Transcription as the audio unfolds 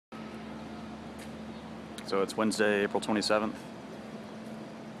So it's Wednesday, April 27th,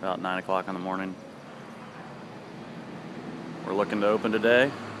 about 9 o'clock in the morning. We're looking to open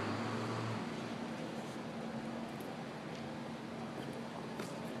today.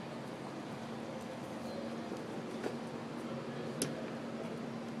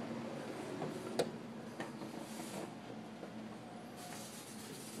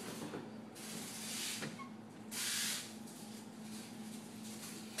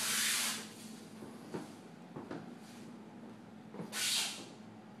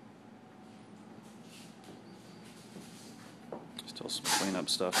 Still some cleanup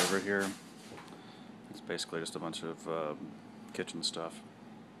stuff over here. It's basically just a bunch of kitchen stuff.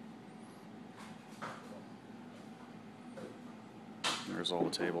 There's all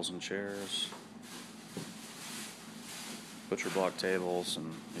the tables and chairs, butcher block tables,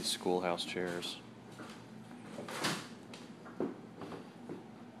 and these schoolhouse chairs.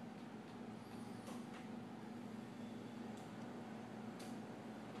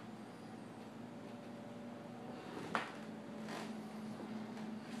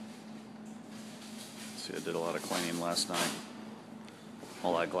 See, I did a lot of cleaning last night.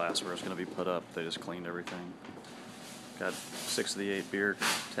 All that glassware is going to be put up. They just cleaned everything. Got 6 of the 8 beer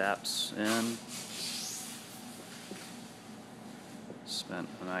taps in. Spent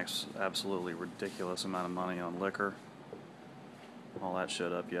an absolutely ridiculous amount of money on liquor. All that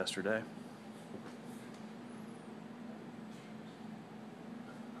showed up yesterday.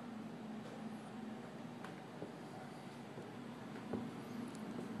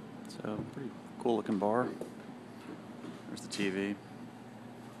 So, pretty cool looking bar. There's the TV.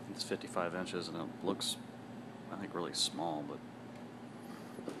 It's 55 inches and it looks, I think, really small, but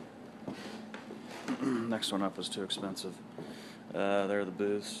next one up was too expensive. There are the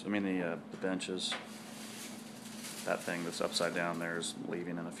booths, the benches. That thing that's upside down there is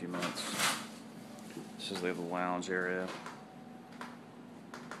leaving in a few minutes. This is the lounge area.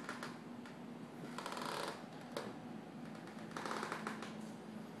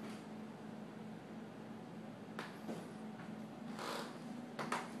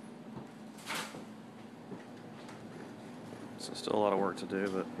 So still a lot of work to do,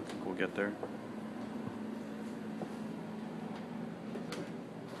 but I think we'll get there.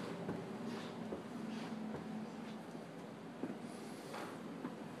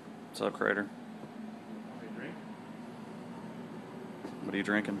 What's up, Crater? What are you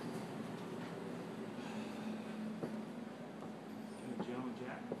drinking?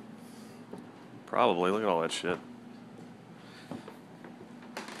 Probably. Look at all that shit.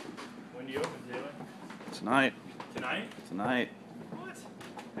 When do you open, Taylor? Tonight. Tonight? Tonight. What?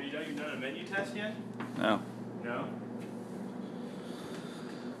 Have you done a menu test yet? No. No?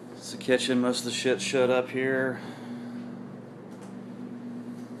 It's the kitchen. Most of the shit showed up here.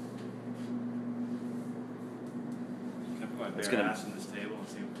 Can I put my bare ass on this table and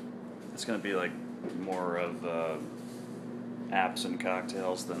see? It's gonna be like more of apps and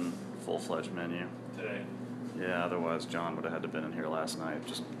cocktails than full-fledged menu. Today? Yeah, otherwise John would have had to been in here last night,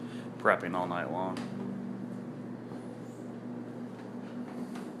 just prepping all night long.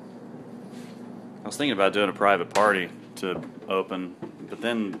 I was thinking about doing a private party to open, but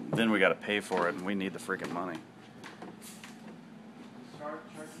then we got to pay for it, and we need the freaking money. Charge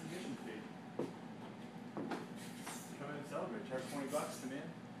admission fee. Come in and celebrate. Charge $20 to me.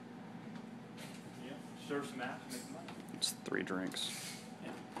 Yeah. Serve some apps, make some money. It's 3 drinks.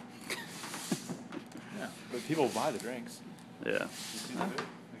 Yeah. Yeah. But people buy the drinks. Yeah. You see the food? Like a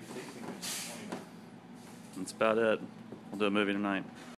tasting food, $20. That's about it. We'll do a movie tonight.